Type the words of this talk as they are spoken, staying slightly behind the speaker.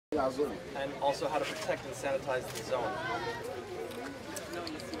and also how to protect and sanitize the zone.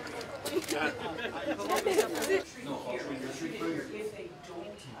 If they don't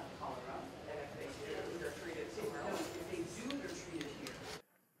have cholera, then if they do, they're treated somewhere else. If they do, they're treated here.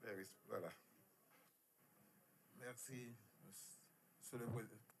 Voilà. Merci, Monsieur le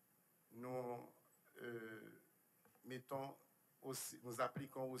Président.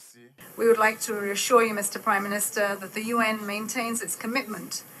 We would like to reassure you, Mr. Prime Minister, that the UN maintains its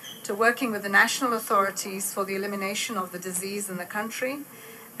commitment to working with the national authorities for the elimination of the disease in the country,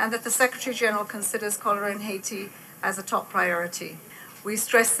 and that the Secretary-General considers cholera in Haiti as a top priority. We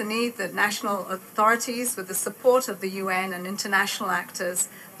stress the need that national authorities, with the support of the UN and international actors,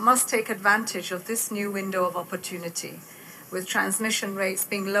 must take advantage of this new window of opportunity. With transmission rates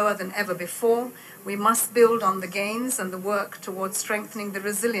being lower than ever before, we must build on the gains and the work towards strengthening the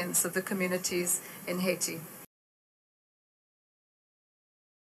resilience of the communities in Haiti.